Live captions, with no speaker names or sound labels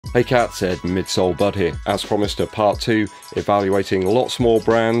Hey cats, eddbudshoetube here. As promised, a part 2, evaluating lots more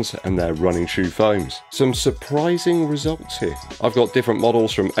brands and their running shoe foams. Some surprising results here. I've got different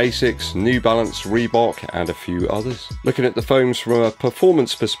models from Asics, New Balance, Reebok and a few others. Looking at the foams from a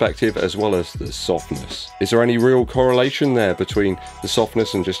performance perspective as well as the softness. Is there any real correlation there between the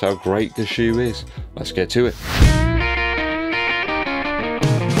softness and just how great the shoe is? Let's get to it.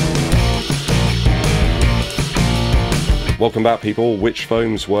 Welcome back people, which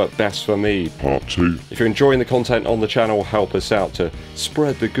foams work best for me, part 2. If you're enjoying the content on the channel, help us out to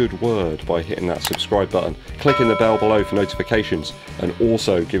spread the good word by hitting that subscribe button, clicking the bell below for notifications, and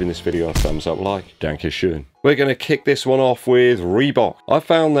also giving this video a thumbs up like. Dankeschön. We're going to kick this one off with Reebok. I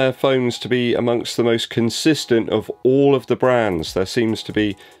found their foams to be amongst the most consistent of all of the brands. There seems to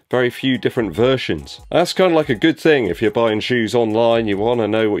be very few different versions. That's kind of like a good thing if you're buying shoes online. You want to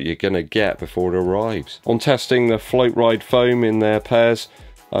know what you're going to get before it arrives. On testing the Float Ride foam in their pairs,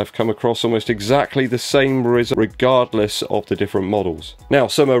 I've come across almost exactly the same result regardless of the different models. Now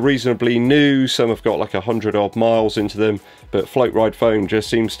some are reasonably new, some have got like 100 odd miles into them, but Float Ride foam just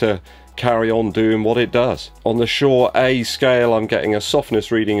seems to carry on doing what it does. On the Shore A scale, I'm getting a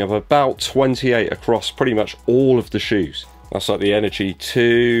softness reading of about 28 across pretty much all of the shoes. That's like the Energy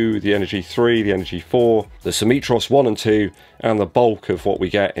 2, the Energy 3, the Energy 4, the Summitros 1 and 2, and the bulk of what we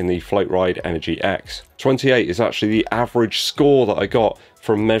get in the Float Ride Energy X. 28 is actually the average score that I got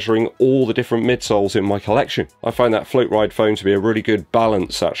from measuring all the different midsoles in my collection. I find that Float Ride foam to be a really good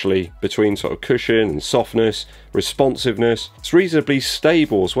balance actually between sort of cushion and softness, responsiveness. It's reasonably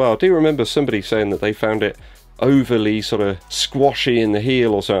stable as well. I do remember somebody saying that they found it overly sort of squashy in the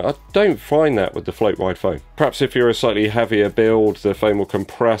heel or so. I don't find that with the Float Ride foam. Perhaps if you're a slightly heavier build, the foam will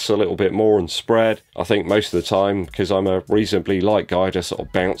compress a little bit more and spread. I think most of the time, because I'm a reasonably light guy, I just sort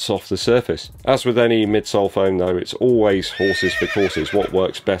of bounce off the surface. As with any midsole foam though, it's always horses for courses, what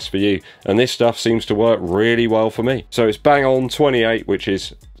works best for you. And this stuff seems to work really well for me. So it's bang on 28, which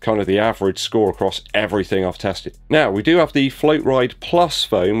is kind of the average score across everything I've tested. Now we do have the Float Ride Plus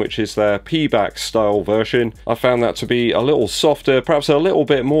foam, which is their P-back style version. I found that to be a little softer, perhaps a little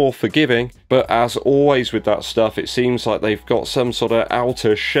bit more forgiving, but as always with that stuff, it seems like they've got some sort of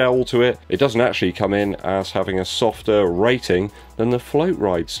outer shell to it. It doesn't actually come in as having a softer rating than the Float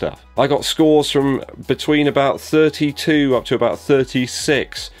Ride stuff. I got scores from between about 32 up to about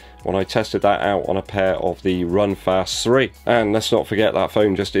 36 when I tested that out on a pair of the Run Fast 3. And let's not forget that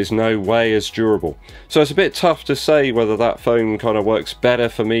foam just is no way as durable. So it's a bit tough to say whether that foam kind of works better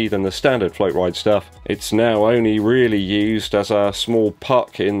for me than the standard Float Ride stuff. It's now only really used as a small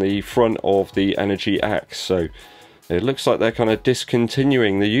puck in the front of the Energy X, so it looks like they're kind of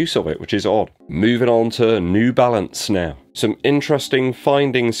discontinuing the use of it, which is odd. Moving on to New Balance now. Some interesting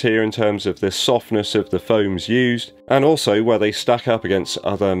findings here in terms of the softness of the foams used, and also where they stack up against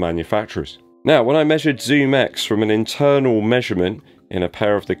other manufacturers. Now, when I measured Zoom X from an internal measurement in a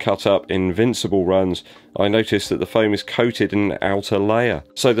pair of the cut-up Invincible runs, I noticed that the foam is coated in an outer layer.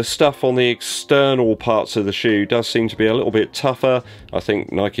 So the stuff on the external parts of the shoe does seem to be a little bit tougher. I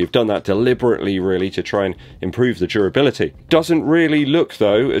think Nike have done that deliberately really to try and improve the durability. Doesn't really look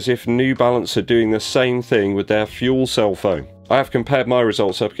though as if New Balance are doing the same thing with their Fuel Cell foam. I have compared my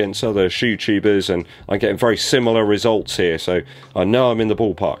results up against other shoe tubers and I'm getting very similar results here, so I know I'm in the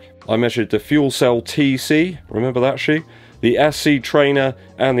ballpark. I measured the Fuel Cell TC, remember that shoe? The SC Trainer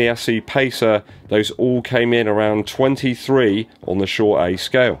and the SC Pacer, those all came in around 23 on the Short A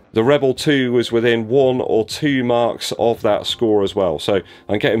scale. The Rebel 2 was within 1 or 2 marks of that score as well, so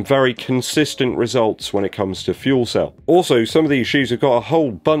I'm getting very consistent results when it comes to Fuel Cell. Also, some of these shoes have got a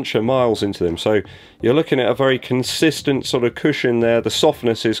whole bunch of miles into them, so you're looking at a very consistent sort of cushion there. The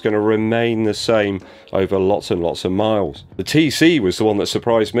softness is going to remain the same over lots and lots of miles. The TC was the one that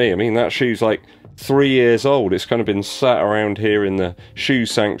surprised me. I mean, that shoe's like 3 years old. It's kind of been sat around here in the shoe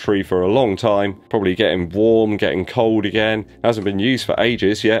sanctuary for a long time, probably getting warm, getting cold again. Hasn't been used for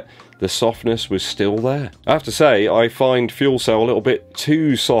ages yet. The softness was still there. I have to say, I find Fuel Cell a little bit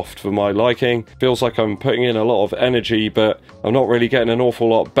too soft for my liking. Feels like I'm putting in a lot of energy, but I'm not really getting an awful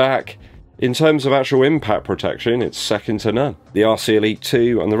lot back. In terms of actual impact protection, it's second to none. The RC Elite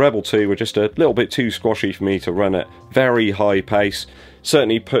 2 and the Rebel 2 were just a little bit too squashy for me to run at very high pace.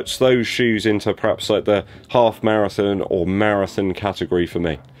 Certainly puts those shoes into perhaps like the half marathon or marathon category for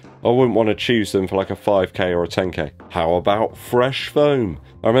me. I wouldn't want to choose them for like a 5k or a 10k. How about Fresh Foam?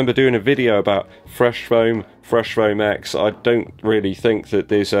 I remember doing a video about Fresh Foam X. I don't really think that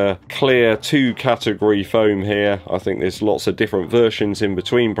there's a clear 2-category foam here. I think there's lots of different versions in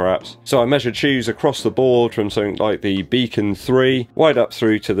between perhaps. So I measured shoes across the board from something like the Beacon 3 right up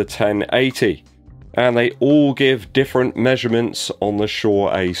through to the 1080. and they all give different measurements on the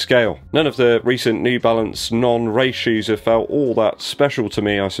Shore A scale. None of the recent New Balance non-race shoes have felt all that special to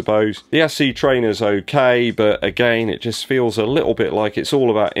me, I suppose. The SC Trainer's okay, but again, it just feels a little bit like it's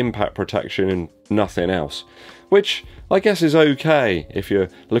all about impact protection and nothing else. Which I guess is okay if you're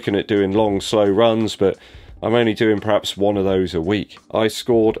looking at doing long, slow runs, but I'm only doing perhaps one of those a week. I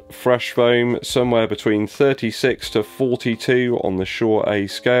scored fresh foam somewhere between 36 to 42 on the Shore A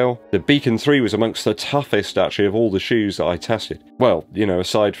scale. The Beacon 3 was amongst the toughest actually of all the shoes that I tested. Well, you know,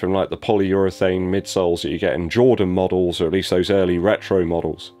 aside from like the polyurethane midsoles that you get in Jordan models, or at least those early retro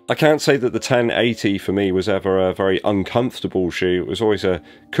models. I can't say that the 1080 for me was ever a very uncomfortable shoe. It was always a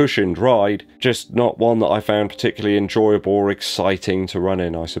cushioned ride, just not one that I found particularly enjoyable or exciting to run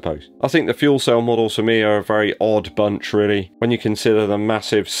in, I suppose. I think the fuel cell models for me are a very odd bunch really. When you consider the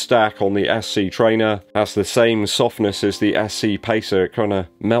massive stack on the SC Trainer has the same softness as the SC Pacer, it kind of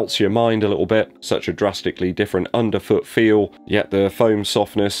melts your mind a little bit. Such a drastically different underfoot feel, yet the foam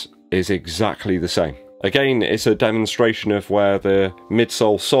softness is exactly the same. Again, it's a demonstration of where the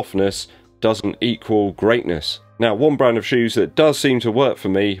midsole softness doesn't equal greatness. Now, one brand of shoes that does seem to work for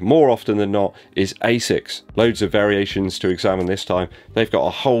me more often than not is Asics. Loads of variations to examine this time. They've got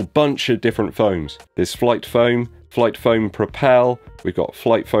a whole bunch of different foams. There's Flight Foam Propel, we've got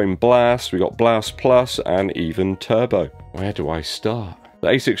Flight Foam Blast, we've got Blast Plus, and even Turbo. Where do I start? The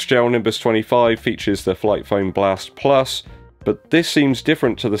Asics Gel Nimbus 25 features the Flight Foam Blast Plus, but this seems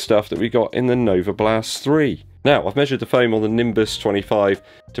different to the stuff that we got in the Nova Blast 3. Now, I've measured the foam on the Nimbus 25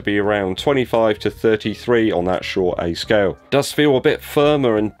 to be around 25 to 33 on that Shore A scale. It does feel a bit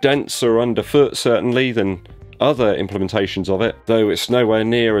firmer and denser underfoot certainly than other implementations of it, though it's nowhere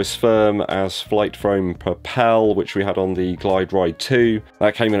near as firm as Flight Foam Propel, which we had on the Glide Ride 2.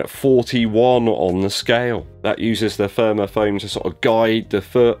 That came in at 41 on the scale. That uses the firmer foam to sort of guide the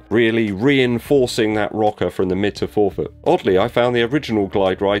foot, really reinforcing that rocker from the mid to forefoot. Oddly, I found the original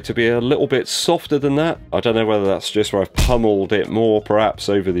Glide Ride to be a little bit softer than that. I don't know whether that's just where I've pummeled it more perhaps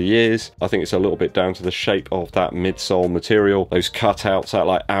over the years. I think it's a little bit down to the shape of that midsole material, those cutouts, that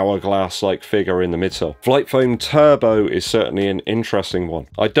like hourglass-like figure in the midsole. Flight Foam Turbo is certainly an interesting one.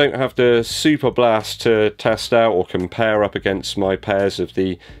 I don't have the Super Blast to test out or compare up against my pairs of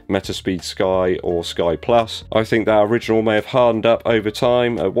the Metaspeed Sky or Sky Plus. I think that original may have hardened up over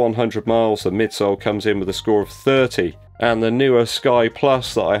time. At 100 miles, the midsole comes in with a score of 30. And the newer Sky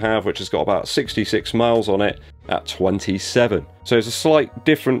Plus that I have, which has got about 66 miles on it, at 27. So there's a slight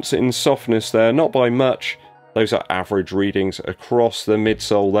difference in softness there, not by much. Those are average readings across the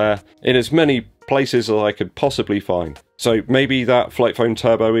midsole there, in as many places as I could possibly find. So maybe that Flight Foam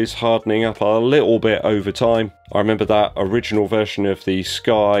Turbo is hardening up a little bit over time. I remember that original version of the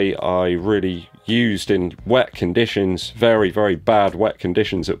Sky I really used in wet conditions, very, very bad wet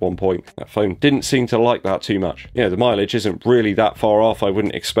conditions at one point. That foam didn't seem to like that too much. Yeah, the mileage isn't really that far off. I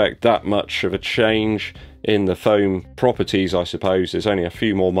wouldn't expect that much of a change in the foam properties, I suppose. There's only a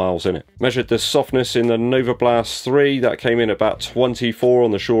few more miles in it. Measured the softness in the Nova Blast 3, that came in about 24 on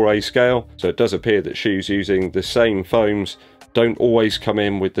the Shore A scale, so it does appear that shoes using the same foams don't always come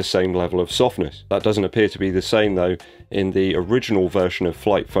in with the same level of softness. That doesn't appear to be the same though in the original version of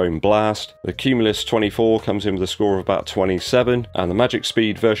Flight Foam Blast. The Cumulus 24 comes in with a score of about 27, and the Magic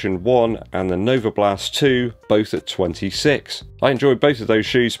Speed version 1 and the Nova Blast 2 both at 26. I enjoyed both of those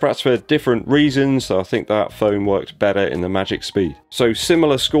shoes, perhaps for different reasons, so I think that foam worked better in the Magic Speed. So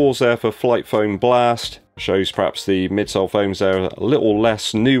similar scores there for Flight Foam Blast. Shows perhaps the midsole foams there are a little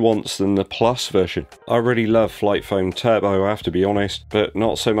less nuanced than the Plus version. I really love Flight Foam Turbo, I have to be honest, but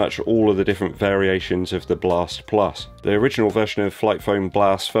not so much all of the different variations of the Blast Plus. The original version of Flight Foam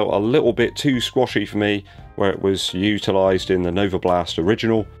Blast felt a little bit too squashy for me, where it was utilised in the Nova Blast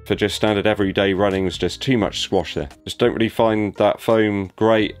original. For just standard everyday running, was just too much squash there. Just don't really find that foam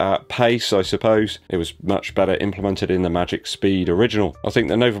great at pace, I suppose. It was much better implemented in the Magic Speed original. I think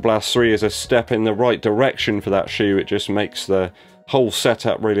the Nova Blast 3 is a step in the right direction for that shoe. It just makes the whole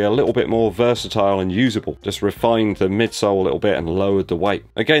setup really a little bit more versatile and usable. Just refined the midsole a little bit and lowered the weight.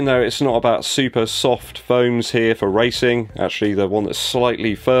 Again though, it's not about super soft foams here for racing. Actually, the one that's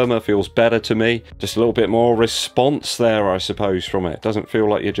slightly firmer feels better to me. Just a little bit more response there, I suppose, from it. It doesn't feel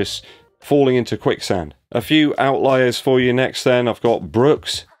like you're just falling into quicksand. A few outliers for you next then. I've got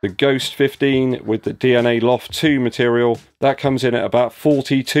Brooks, the Ghost 15 with the DNA Loft 2 material. That comes in at about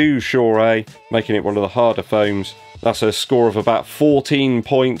 42 Shore A, making it one of the harder foams. That's a score of about 14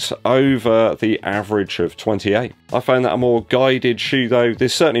 points over the average of 28. I found that a more guided shoe though.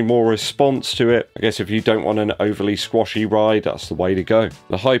 There's certainly more response to it. I guess if you don't want an overly squashy ride, that's the way to go.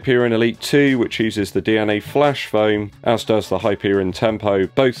 The Hyperion Elite 2, which uses the DNA Flash foam, as does the Hyperion Tempo,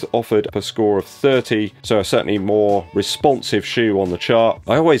 both offered a score of 30, so a certainly more responsive shoe on the chart.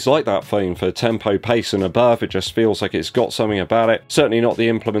 I always like that foam for tempo, pace and above. It just feels like it's got something about it. Certainly not the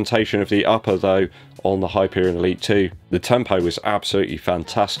implementation of the upper though on the Hyperion Elite 2. The tempo was absolutely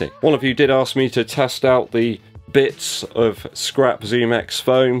fantastic. One of you did ask me to test out the bits of scrap Zoom X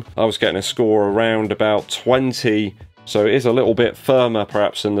foam. I was getting a score around about 20, so it is a little bit firmer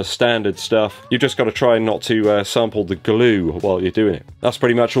perhaps than the standard stuff. You've just got to try not to sample the glue while you're doing it. That's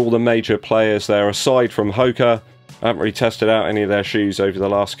pretty much all the major players there, aside from Hoka. I haven't really tested out any of their shoes over the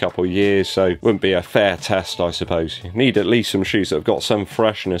last couple of years, so it wouldn't be a fair test, I suppose. You need at least some shoes that have got some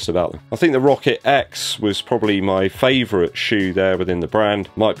freshness about them. I think the Rocket X was probably my favourite shoe there within the brand.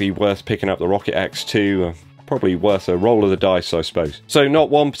 Might be worth picking up the Rocket X too. Probably worth a roll of the dice, I suppose. So not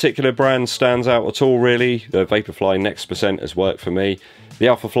one particular brand stands out at all really. The Vaporfly Next Percent has worked for me. The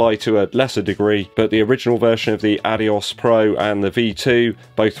Alphafly to a lesser degree, but the original version of the Adios Pro and the V2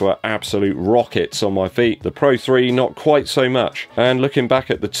 both were absolute rockets on my feet. The Pro 3 not quite so much. And looking back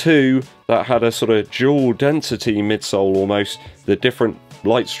at the 2, that had a sort of dual density midsole almost. The different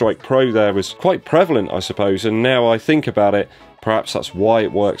Light Strike Pro there was quite prevalent, I suppose, and now I think about it, perhaps that's why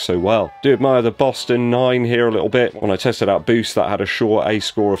it works so well. Do admire the Boston 9 here a little bit. When I tested out Boost, that had a short A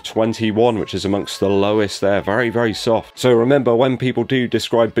score of 21, which is amongst the lowest there. Very, very soft. So remember, when people do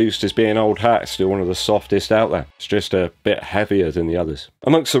describe Boost as being old hat, it's still one of the softest out there. It's just a bit heavier than the others.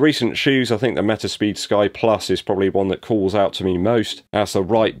 Amongst the recent shoes, I think the Metaspeed Sky Plus is probably one that calls out to me most. It has the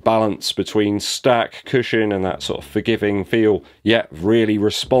right balance between stack, cushion, and that sort of forgiving feel, yet really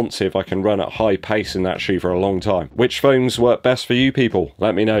responsive. I can run at high pace in that shoe for a long time. Which foams work best for you people?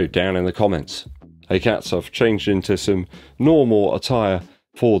 Let me know down in the comments. Hey cats, I've changed into some normal attire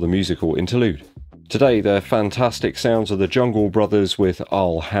for the musical interlude. Today, the fantastic sounds of the Jungle Brothers with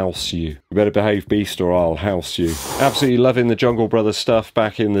I'll House You. You better behave, beast, or I'll house you. Absolutely loving the Jungle Brothers stuff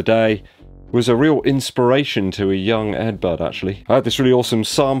back in the day. Was a real inspiration to a young eddbud, actually. I had this really awesome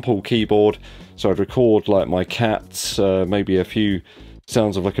sample keyboard, so I'd record like my cats, maybe a few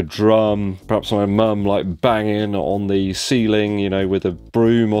sounds of like a drum, perhaps my mum like banging on the ceiling, you know, with a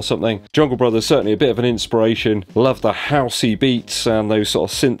broom or something. Jungle Brothers certainly a bit of an inspiration. Love the housey beats and those sort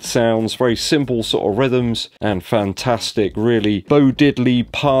of synth sounds, very simple sort of rhythms and fantastic, really Bo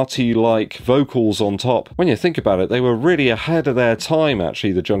Diddley party-like vocals on top. When you think about it, they were really ahead of their time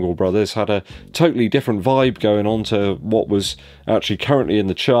actually. The Jungle Brothers had a totally different vibe going on to what was actually currently in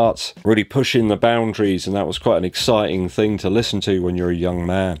the charts, really pushing the boundaries, and that was quite an exciting thing to listen to when you're a young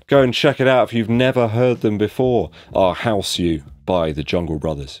man. Go and check it out if you've never heard them before. I'll House You by the Jungle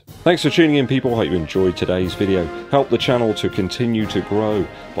Brothers. Thanks for tuning in, people. Hope you enjoyed today's video. Help the channel to continue to grow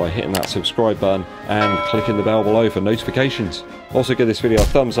by hitting that subscribe button and clicking the bell below for notifications. Also give this video a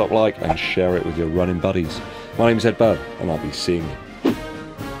thumbs up, like, and share it with your running buddies. My name's eddbud, and I'll be seeing you